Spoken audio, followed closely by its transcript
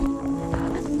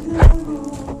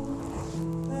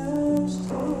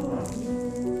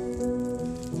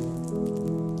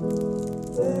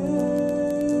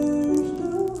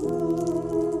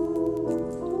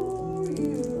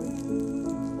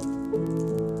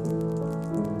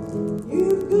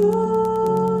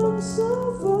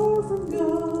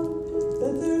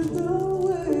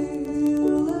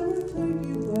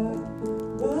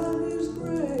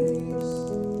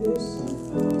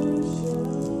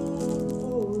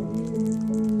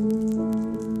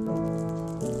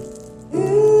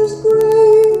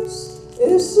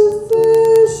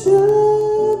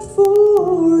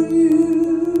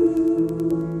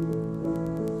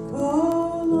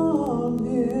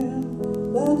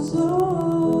That's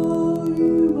all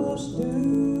you must do.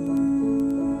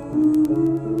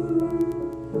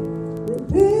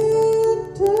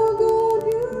 Repent, tell God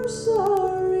you're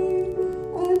sorry,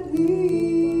 and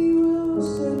He will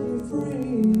set you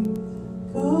free,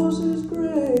 'cause His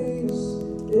grace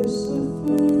is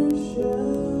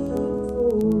sufficient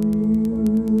for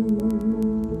you.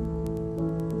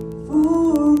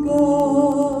 For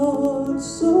God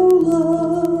so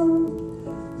loved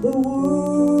the world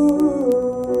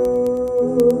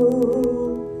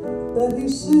that He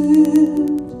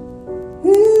sent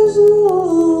His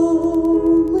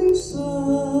only Son,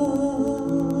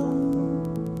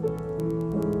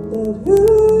 that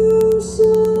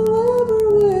whosoever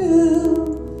will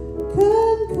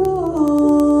can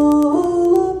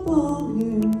call upon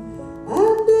Him,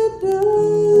 and it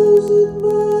doesn't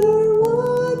matter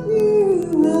what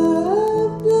you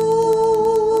have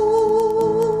done.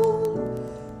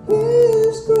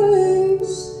 His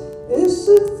grace is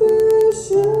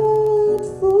sufficient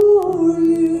for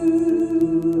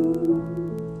you.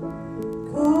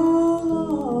 Call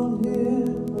on Him,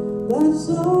 that's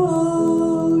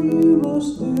all you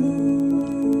must do.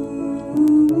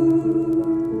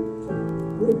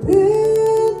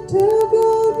 Repent, tell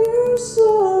God you're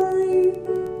sorry,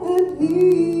 and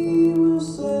He will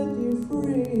set you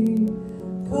free,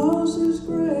 'cause His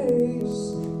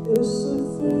grace is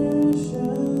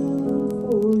sufficient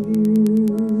for you.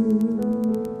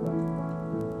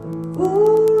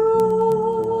 For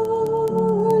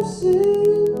all have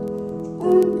sinned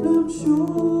and come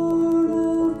short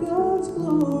of God's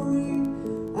glory,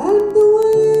 and the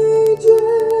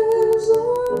wages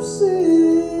of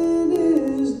sin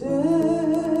is death.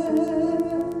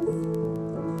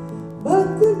 But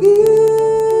the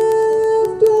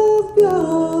gift of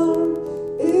God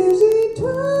is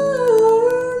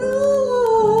eternal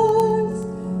life,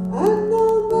 and no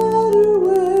matter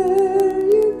where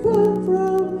you come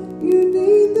from, you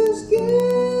need this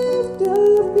gift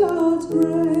of God's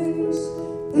grace.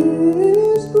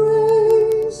 His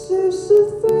grace is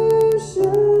sufficient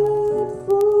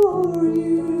for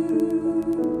you.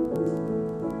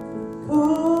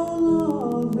 Call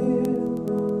on Him,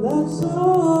 that's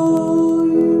all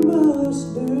you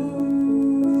must do.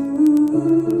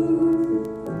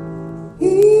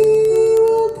 He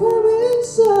will come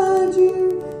inside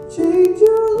you, change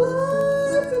your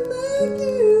life and make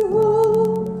you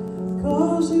whole,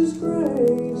 'cause His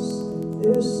grace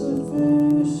is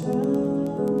sufficient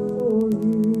for you.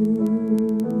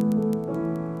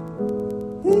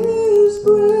 His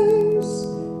grace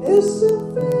is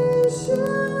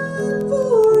sufficient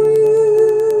for you.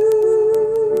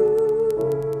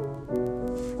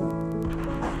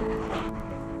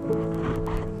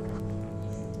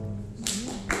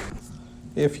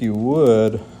 If you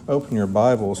would, open your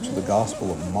Bibles to the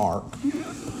Gospel of Mark,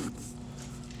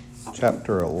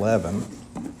 chapter 11.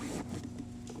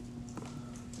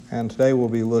 And today we'll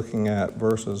be looking at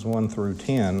verses 1 through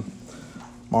 10.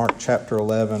 Mark chapter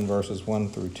 11, verses 1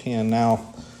 through 10. Now,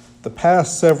 the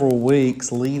past several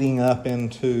weeks leading up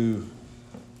into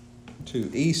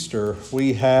Easter,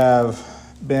 we have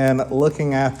been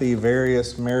looking at the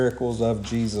various miracles of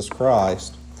Jesus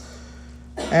Christ.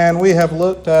 And we have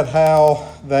looked at how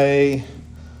they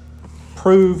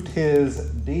proved His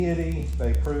deity,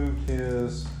 they proved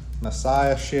His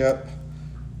messiahship,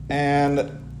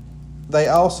 and they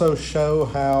also show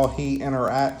how He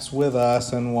interacts with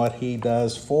us and what He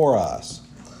does for us.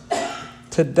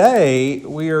 Today,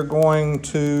 we are going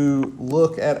to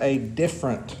look at a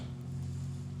different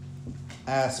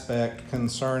aspect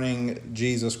concerning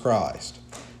Jesus Christ,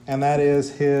 and that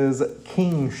is His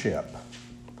kingship.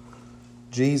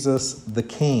 Jesus the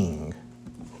King,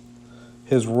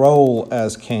 His role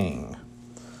as King.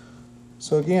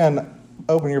 So again,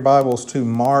 open your Bibles to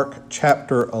Mark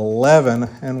chapter 11,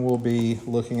 and we'll be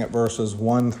looking at verses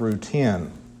 1 through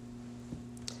 10.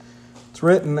 It's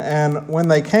written, "And when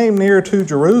they came near to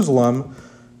Jerusalem,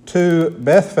 to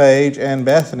Bethphage and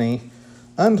Bethany,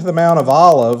 unto the Mount of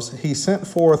Olives, He sent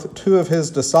forth 2 of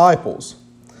His disciples,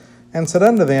 and said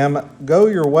unto them, Go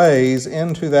your ways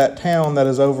into that town that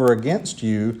is over against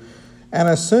you, and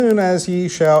as soon as ye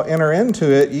shall enter into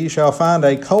it, ye shall find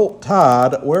a colt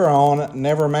tied, whereon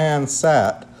never man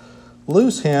sat.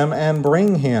 Loose him and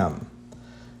bring him.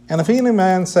 And if any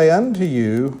man say unto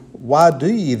you, Why do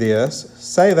ye this?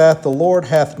 Say that the Lord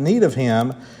hath need of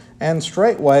him, and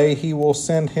straightway He will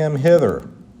send him hither.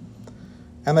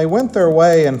 And they went their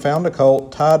way and found a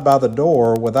colt tied by the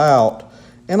door without,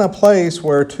 in a place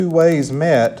where 2 ways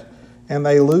met, and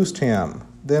they loosed him.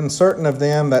 Then certain of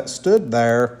them that stood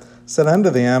there said unto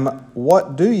them,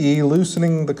 What do ye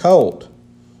loosening the colt?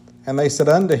 And they said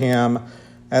unto him,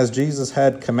 as Jesus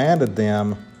had commanded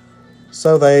them,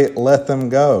 so they let them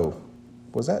go.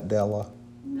 Was that Della?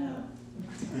 No.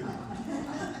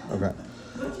 Okay.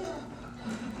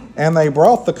 And they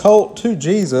brought the colt to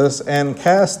Jesus and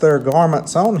cast their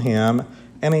garments on him,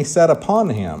 and he sat upon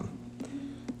him.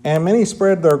 And many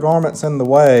spread their garments in the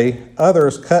way,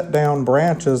 others cut down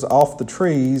branches off the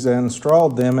trees and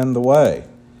strawed them in the way.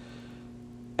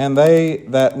 And they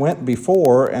that went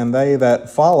before and they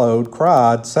that followed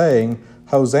cried, saying,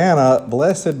 Hosanna,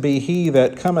 blessed be he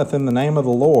that cometh in the name of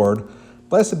the Lord.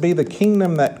 Blessed be the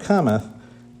kingdom that cometh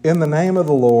in the name of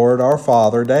the Lord our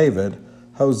Father David.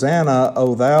 Hosanna,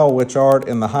 O thou which art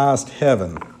in the highest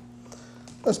heaven.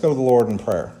 Let's go to the Lord in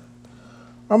prayer.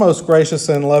 Our most gracious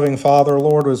and loving Father,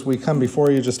 Lord, as we come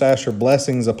before you, just ask your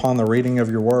blessings upon the reading of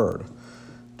your word.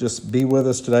 Just be with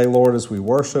us today, Lord, as we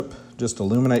worship. Just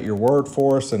illuminate your word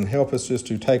for us and help us just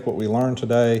to take what we learned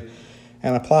today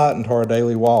and apply it into our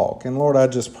daily walk. And Lord, I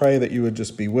just pray that you would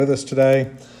just be with us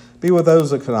today. Be with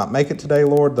those that cannot make it today,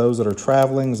 Lord, those that are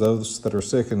traveling, those that are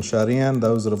sick and shut in,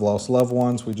 those that have lost loved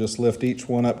ones. We just lift each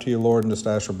one up to you, Lord, and just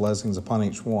ask your blessings upon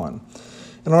each one.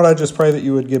 And Lord, I just pray that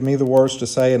you would give me the words to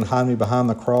say and hide me behind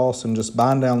the cross and just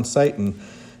bind down Satan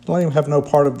and let him have no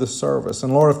part of this service.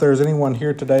 And Lord, if there's anyone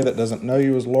here today that doesn't know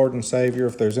you as Lord and Savior,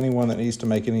 if there's anyone that needs to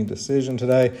make any decision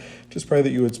today, just pray that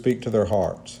you would speak to their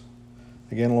hearts.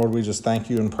 Again, Lord, we just thank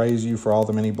you and praise you for all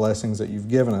the many blessings that you've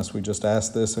given us. We just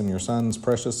ask this in your Son's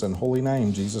precious and holy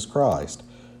name, Jesus Christ.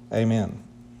 Amen.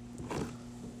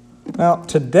 Now,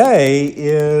 today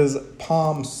is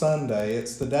Palm Sunday.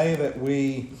 It's the day that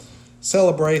we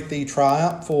celebrate the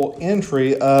triumphal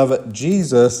entry of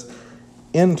Jesus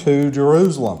into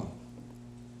Jerusalem.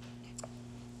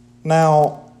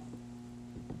 Now,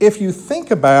 if you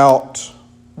think about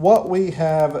what we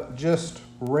have just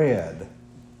read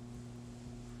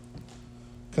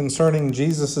concerning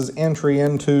Jesus' entry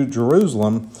into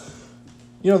Jerusalem,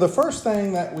 the first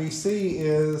thing that we see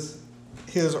is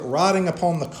his riding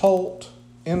upon the colt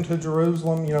into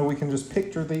Jerusalem. We can just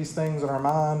picture these things in our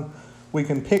mind. We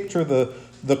can picture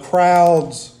the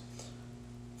crowds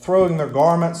throwing their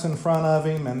garments in front of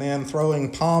him and then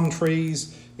throwing palm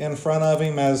trees in front of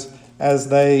him as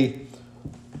they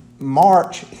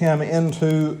march him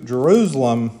into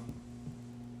Jerusalem.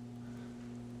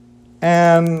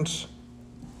 And,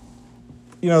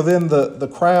 then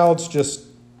the crowds just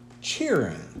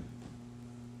cheering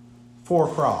for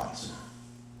Christ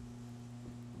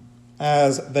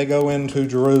as they go into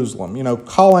Jerusalem,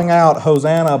 calling out,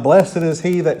 Hosanna, blessed is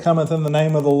he that cometh in the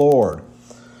name of the Lord.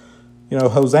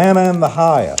 Hosanna in the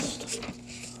highest.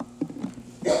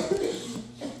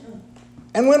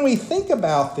 And when we think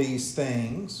about these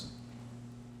things,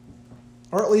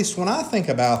 or at least when I think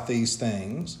about these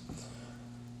things,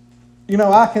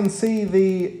 I can see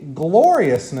the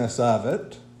gloriousness of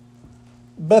it,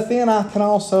 but then I can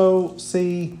also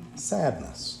see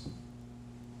sadness.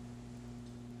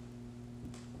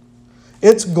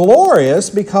 It's glorious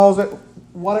because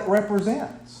what it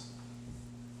represents.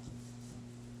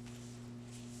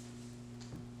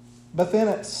 But then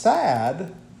it's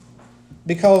sad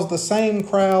because the same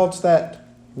crowds that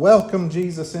welcomed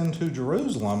Jesus into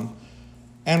Jerusalem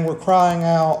and were crying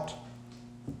out,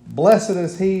 blessed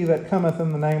is he that cometh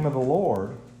in the name of the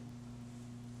Lord,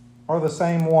 are the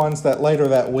same ones that later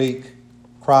that week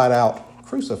cried out,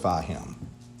 crucify him,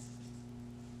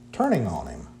 turning on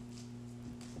him.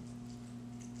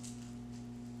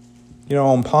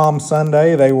 On Palm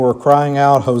Sunday, they were crying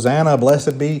out, Hosanna,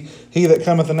 blessed be he that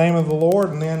cometh in the name of the Lord.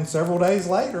 And then several days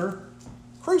later,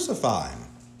 crucify him.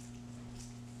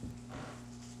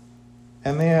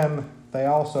 And then they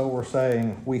also were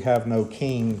saying, we have no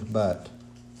king but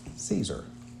Caesar.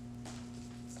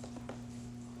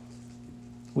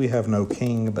 We have no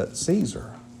king but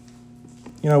Caesar.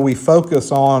 We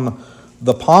focus on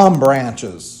the palm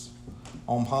branches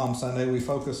on Palm Sunday. We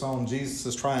focus on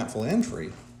Jesus' triumphal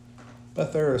entry.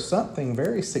 But there is something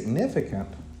very significant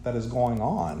that is going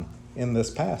on in this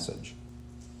passage.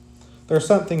 There's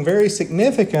something very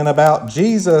significant about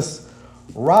Jesus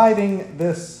riding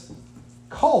this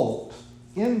colt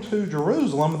into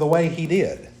Jerusalem the way he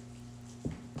did.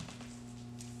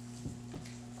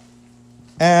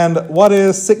 And what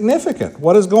is significant?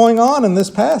 What is going on in this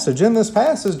passage? In this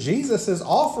passage, Jesus is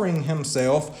offering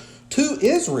himself to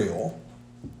Israel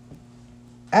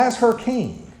as her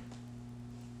king.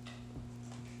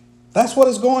 That's what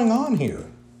is going on here.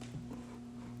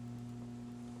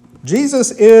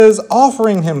 Jesus is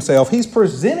offering himself. He's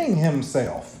presenting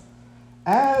himself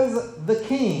as the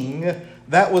king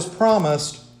that was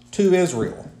promised to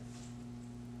Israel.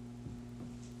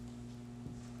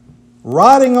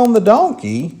 Riding on the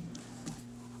donkey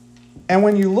And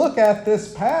when you look at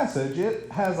this passage, it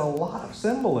has a lot of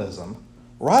symbolism.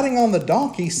 Riding on the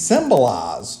donkey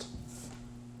symbolized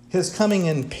his coming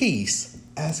in peace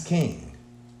as king.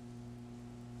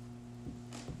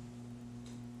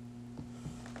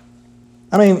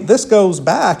 I mean, this goes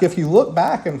back, if you look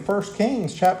back in 1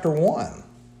 Kings chapter 1.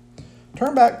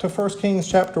 Turn back to 1 Kings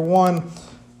chapter 1,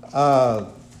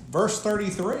 verse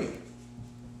 33.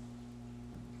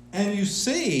 And you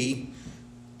see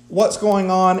what's going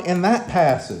on in that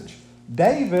passage.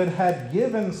 David had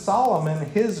given Solomon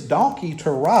his donkey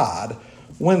to ride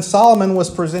when Solomon was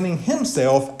presenting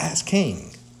himself as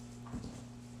king.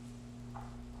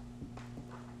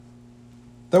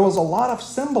 There was a lot of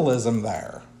symbolism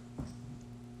there,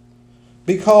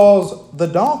 because the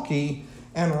donkey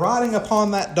and riding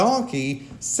upon that donkey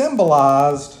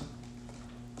symbolized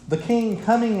the king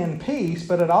coming in peace,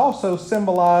 but it also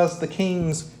symbolized the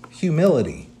king's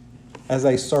humility as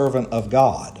a servant of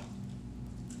God.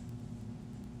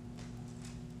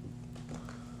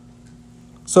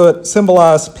 So it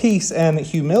symbolized peace and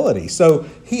humility. So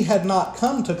he had not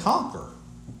come to conquer.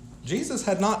 Jesus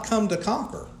had not come to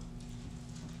conquer.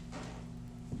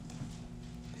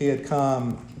 He had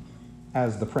come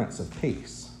as the Prince of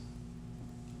Peace.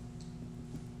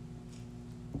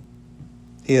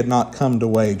 He had not come to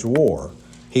wage war.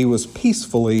 He was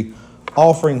peacefully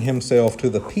offering himself to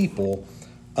the people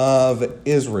of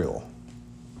Israel.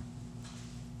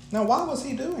 Now, why was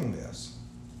he doing this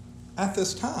at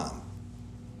this time?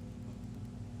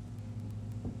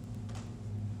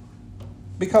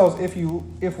 Because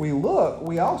if we look,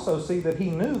 we also see that he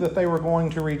knew that they were going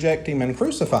to reject him and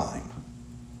crucify him.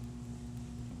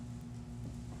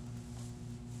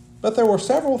 But there were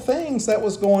several things that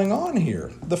was going on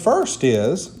here. The first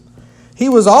is, he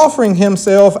was offering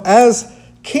himself as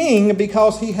king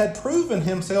because he had proven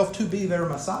himself to be their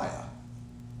Messiah.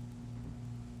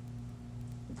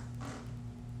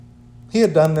 He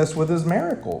had done this with his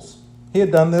miracles. He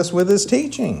had done this with his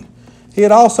teaching. He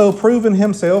had also proven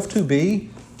himself to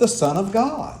be the Son of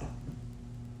God.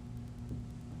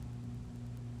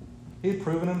 He had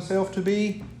proven himself to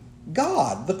be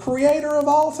God, the creator of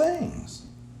all things.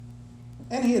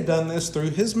 And he had done this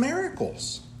through his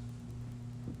miracles.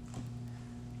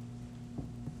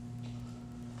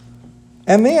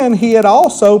 And then he had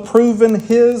also proven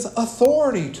his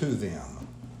authority to them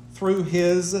through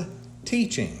his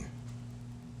teaching.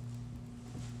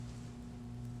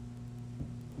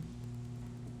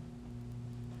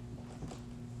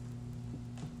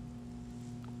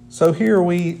 So here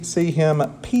we see him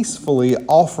peacefully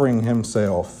offering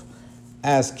himself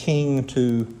as king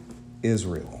to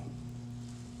Israel,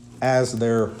 as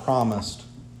their promised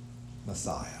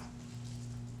Messiah.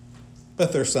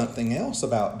 But there's something else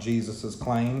about Jesus'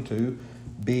 claim to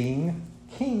being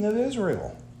king of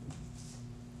Israel.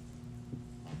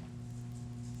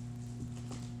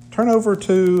 Turn over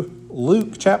to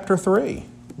Luke chapter 3,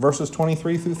 verses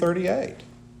 23 through 38.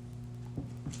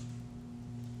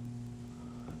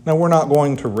 Now, we're not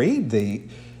going to read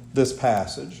this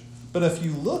passage, but if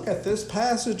you look at this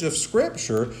passage of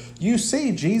Scripture, you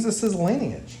see Jesus'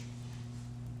 lineage.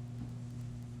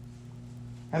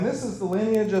 And this is the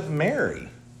lineage of Mary.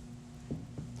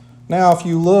 Now, if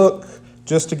you look,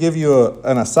 just to give you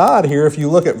an aside here, if you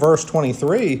look at verse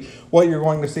 23, what you're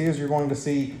going to see is you're going to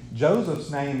see Joseph's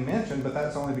name mentioned, but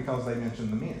that's only because they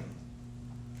mentioned the men.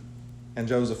 And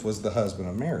Joseph was the husband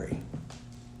of Mary.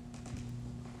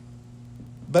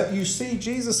 But you see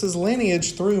Jesus'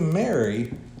 lineage through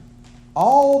Mary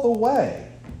all the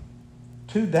way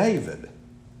to David.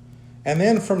 And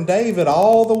then from David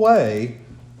all the way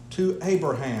to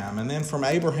Abraham. And then from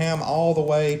Abraham all the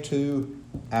way to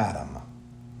Adam.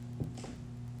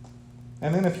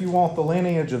 And then if you want the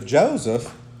lineage of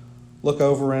Joseph, look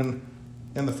over in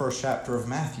the first chapter of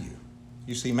Matthew.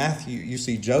 You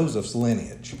see Joseph's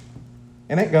lineage.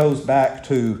 And it goes back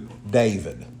to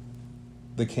David,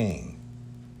 the king.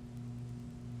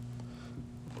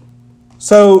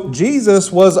 So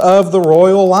Jesus was of the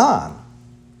royal line.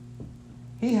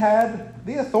 He had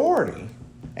the authority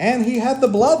and he had the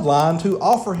bloodline to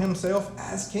offer himself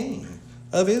as king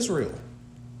of Israel.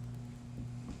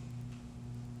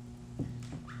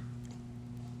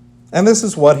 And this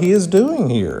is what he is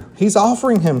doing here. He's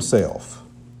offering himself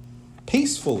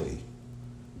peacefully,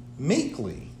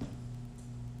 meekly,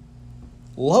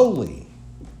 lowly,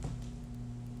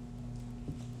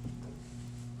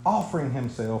 offering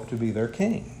himself to be their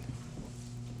king.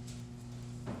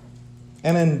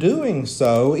 And in doing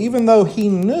so, even though he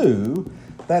knew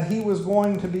that he was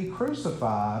going to be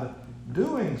crucified,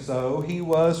 doing so, he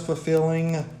was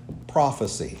fulfilling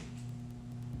prophecy.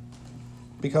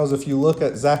 Because if you look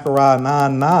at Zechariah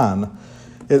 9:9,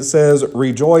 it says,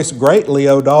 "Rejoice greatly,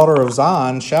 O daughter of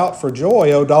Zion. Shout for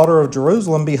joy, O daughter of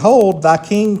Jerusalem. Behold, thy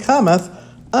king cometh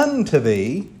unto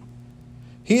thee.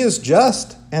 He is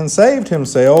just and saved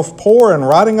himself, poor and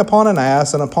riding upon an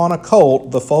ass, and upon a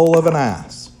colt, the foal of an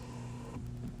ass."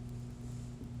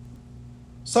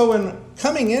 So in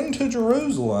coming into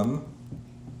Jerusalem,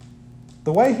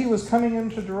 the way he was coming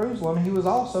into Jerusalem, he was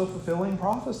also fulfilling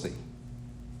prophecy.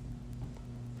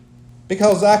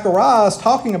 Because Zechariah is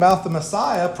talking about the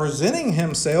Messiah presenting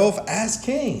himself as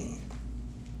king.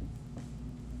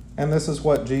 And this is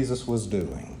what Jesus was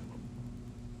doing.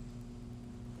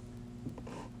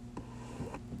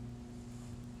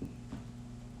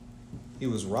 He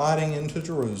was riding into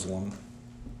Jerusalem,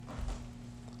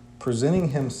 presenting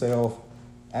himself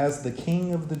as the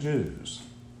King of the Jews,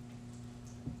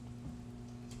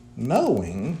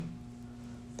 knowing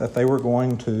that they were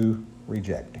going to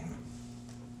reject him.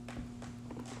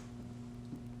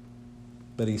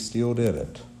 But he still did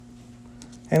it.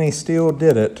 And he still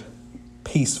did it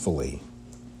peacefully,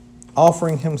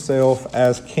 offering himself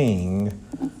as king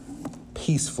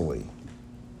peacefully.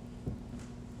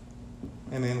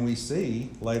 And then we see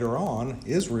later on,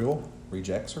 Israel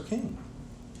rejects her king.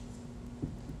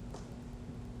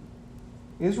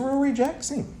 Israel rejects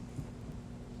him.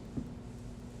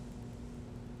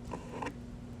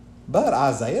 But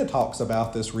Isaiah talks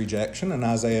about this rejection in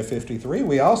Isaiah 53.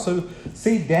 We also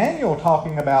see Daniel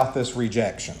talking about this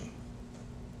rejection.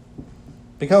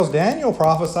 Because Daniel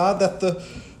prophesied that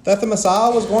the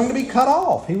Messiah was going to be cut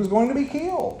off. He was going to be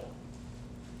killed.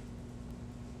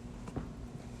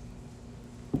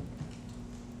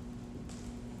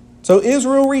 So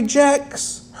Israel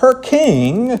rejects her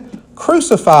king,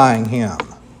 crucifying him.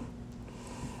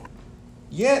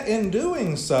 Yet in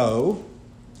doing so,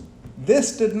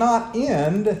 this did not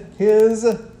end his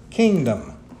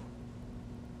kingdom,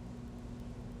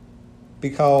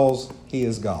 because he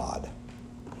is God.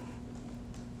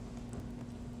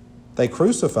 They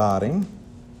crucified him,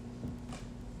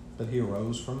 but he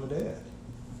arose from the dead.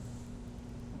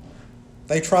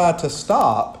 They tried to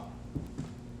stop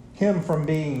him from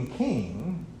being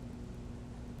king,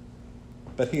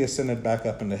 but he ascended back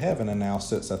up into heaven and now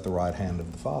sits at the right hand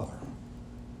of the Father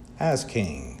as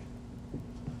king,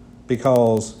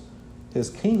 because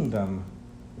his kingdom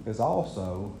is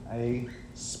also a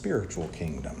spiritual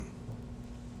kingdom.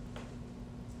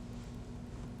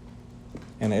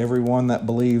 And everyone that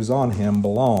believes on him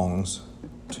belongs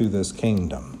to this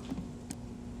kingdom.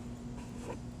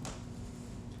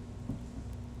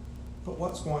 But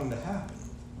what's going to happen?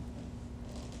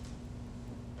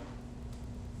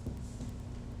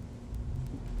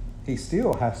 He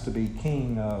still has to be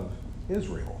king of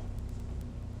Israel.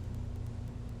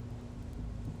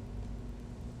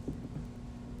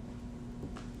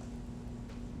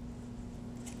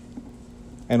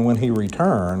 And when he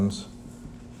returns,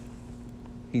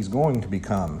 he's going to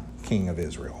become king of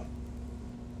Israel.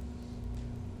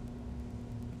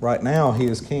 Right now, he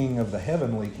is king of the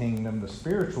heavenly kingdom, the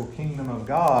spiritual kingdom of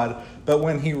God. But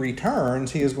when he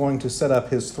returns, he is going to set up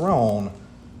his throne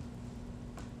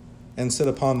and sit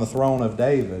upon the throne of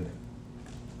David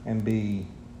and be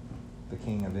the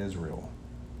king of Israel.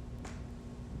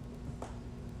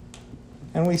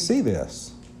 And we see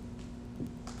this.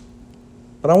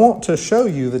 But I want to show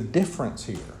you the difference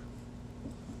here.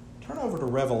 Turn over to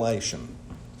Revelation.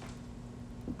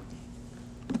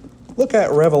 Look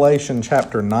at Revelation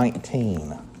chapter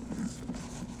 19.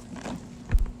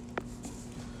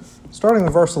 Starting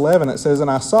in verse 11, it says, "And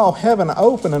I saw heaven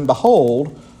open, and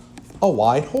behold, a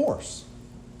white horse."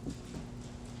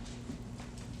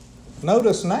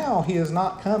 Notice now he is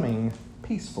not coming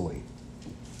peacefully.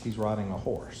 He's riding a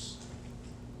horse.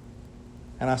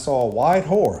 "And I saw a white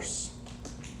horse.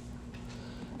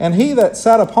 And he that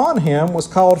sat upon him was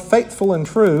called Faithful and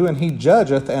True, and he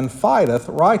judgeth and fighteth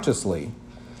righteously.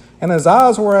 And his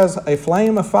eyes were as a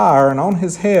flame of fire, and on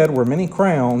his head were many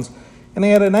crowns, and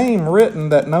he had a name written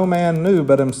that no man knew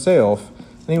but himself.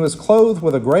 And he was clothed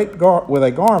with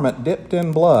a garment dipped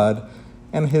in blood,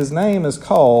 and his name is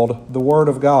called the Word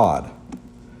of God.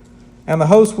 And the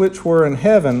hosts which were in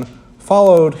heaven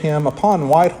followed him upon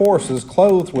white horses,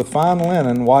 clothed with fine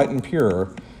linen, white and pure.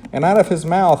 And out of his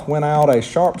mouth went out a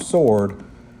sharp sword,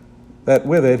 that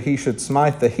with it he should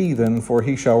smite the heathen, for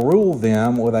he shall rule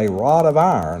them with a rod of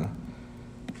iron.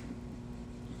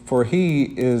 For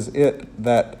he is it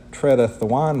that treadeth the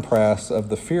winepress of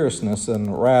the fierceness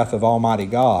and wrath of Almighty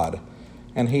God.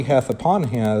 And he hath upon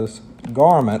his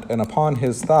garment and upon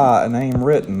his thigh a name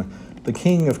written, the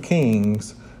King of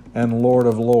Kings and Lord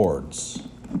of Lords."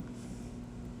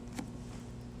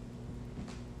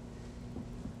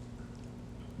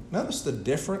 Notice the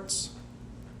difference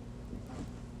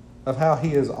of how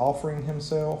he is offering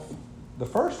himself. The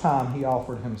first time he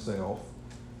offered himself,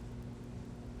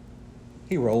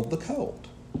 he rolled the colt.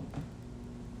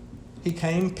 He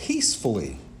came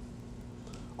peacefully,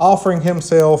 offering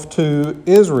himself to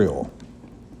Israel.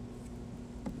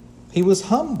 He was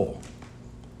humble,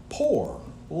 poor,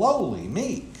 lowly,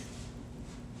 meek.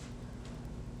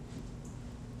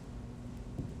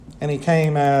 And he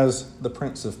came as the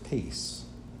Prince of Peace.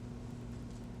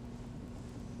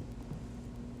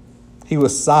 He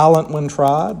was silent when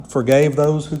tried, forgave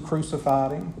those who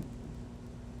crucified him.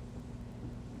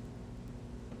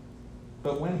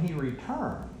 But when he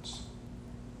returns,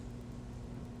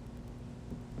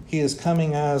 he is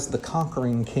coming as the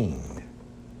conquering king,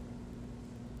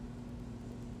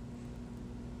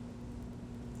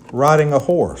 riding a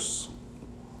horse.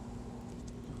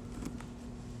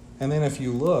 And then if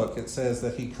you look, it says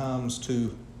that he comes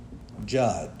to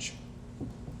judge.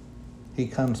 He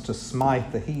comes to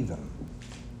smite the heathen.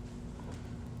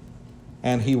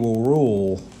 And he will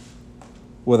rule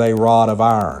with a rod of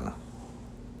iron.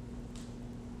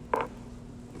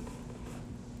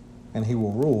 And he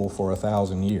will rule for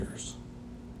 1,000 years.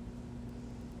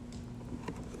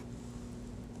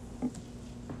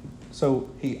 So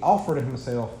he offered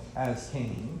himself as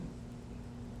king.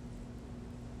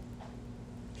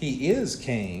 He is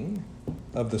king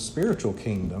of the spiritual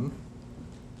kingdom,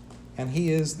 and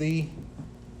he is the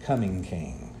coming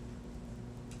king.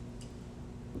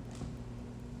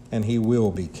 And he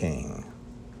will be king.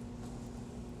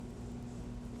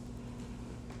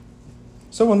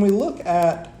 So when we look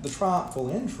at the triumphal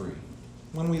entry,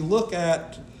 when we look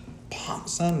at Palm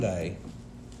Sunday,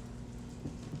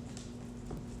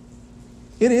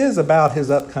 it is about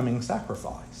his upcoming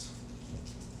sacrifice,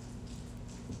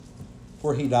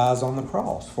 where he dies on the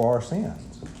cross for our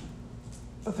sins.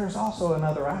 But there's also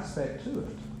another aspect to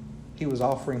it. He was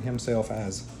offering himself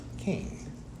as king.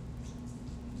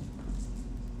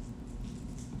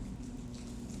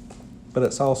 But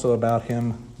it's also about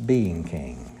him being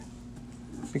king,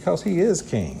 because he is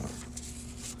king.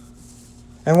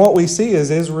 And what we see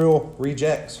is Israel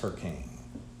rejects her king.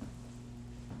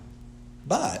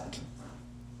 But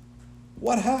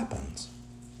what happens?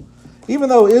 Even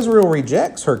though Israel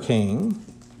rejects her king,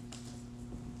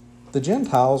 the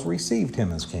Gentiles received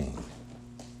him as king.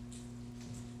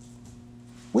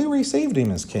 We received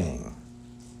him as king.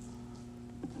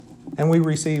 And we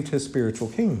received his spiritual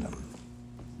kingdom.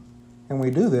 And we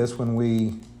do this when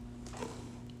we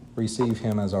receive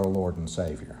him as our Lord and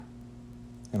Savior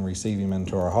and receive him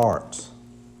into our hearts.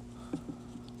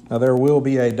 Now, there will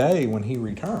be a day when he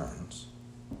returns.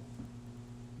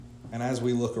 And as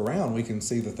we look around, we can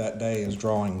see that that day is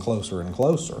drawing closer and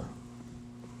closer.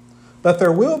 But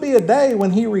there will be a day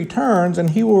when he returns,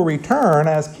 and he will return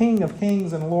as King of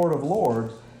Kings and Lord of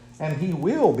Lords, and he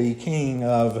will be King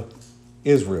of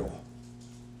Israel.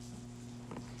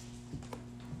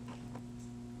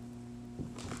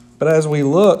 But as we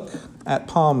look at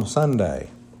Palm Sunday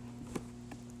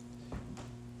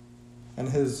and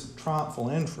his triumphal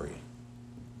entry,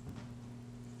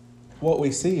 what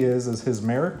we see is his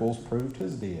miracles proved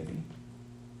his deity.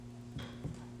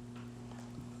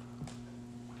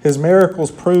 His miracles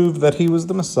proved that he was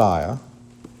the Messiah.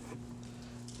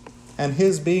 And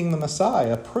his being the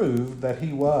Messiah proved that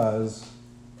he was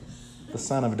the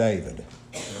Son of David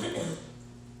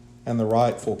and the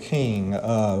rightful King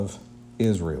of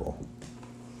Israel.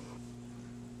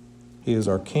 He is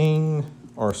our King,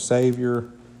 our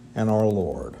Savior, and our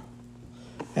Lord.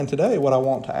 And today what I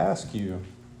want to ask you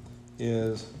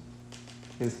is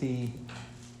he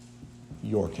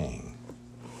your King?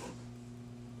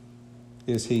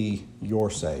 Is he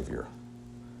your Savior?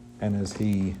 And is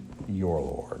he your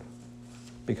Lord?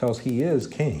 Because he is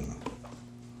King.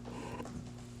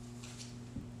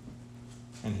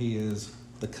 And he is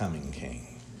the coming King.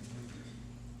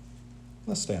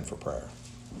 Let's stand for prayer.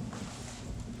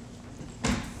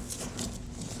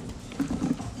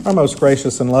 Our most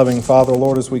gracious and loving Father,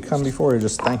 Lord, as we come before you,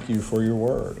 just thank you for your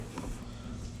word.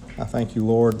 I thank you,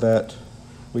 Lord, that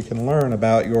we can learn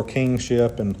about your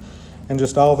kingship and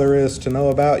just all there is to know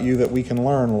about you that we can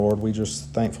learn, Lord. We're just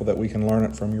thankful that we can learn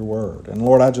it from your word. And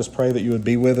Lord, I just pray that you would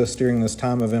be with us during this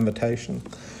time of invitation.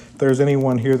 If there's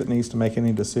anyone here that needs to make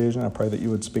any decision, I pray that you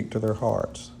would speak to their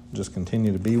hearts. Just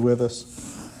continue to be with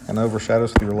us and overshadow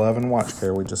us with your love and watch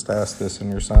care. We just ask this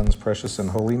in your Son's precious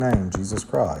and holy name, Jesus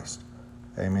Christ.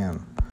 Amen.